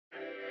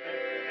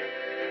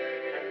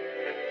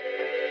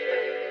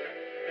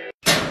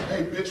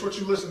Hey, bitch, what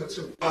you listening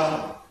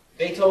to?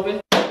 Beethoven?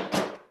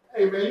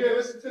 Hey, man, you ain't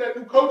listen to that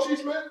new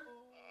Cochise, man?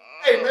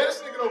 Hey, man, this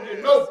nigga don't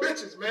get no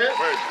bitches, man.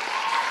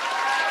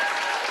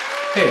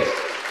 Hey,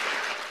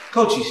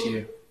 Cochise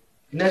here.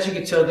 And as you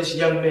can tell, this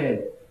young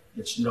man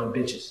gets no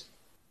bitches.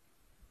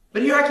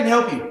 But here I can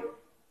help you.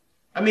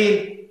 I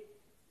mean,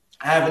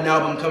 I have an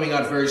album coming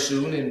out very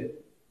soon, and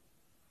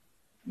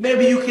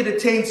maybe you could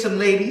attain some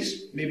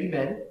ladies, maybe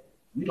men.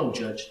 We don't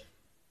judge.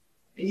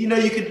 And you know,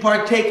 you could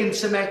partake in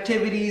some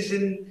activities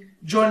and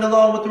join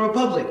along with the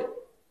Republic.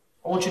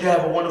 I want you to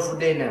have a wonderful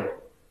day now.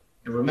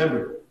 And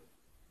remember,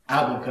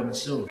 album coming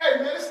soon. Hey,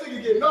 man, this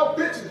nigga get no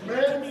bitches,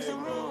 man.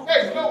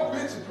 Hey, no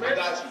bitches, man.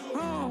 Got you.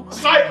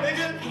 Psych,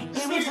 nigga.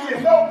 This nigga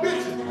get no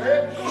bitches,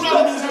 man.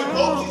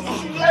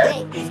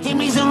 Give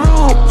me some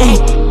room.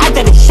 I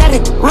got a shot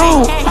at the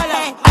room.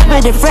 I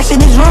bet it fresh in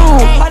this room.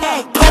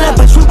 Pull up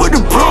a swoop with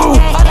the broom.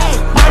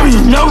 Baby,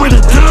 you know where to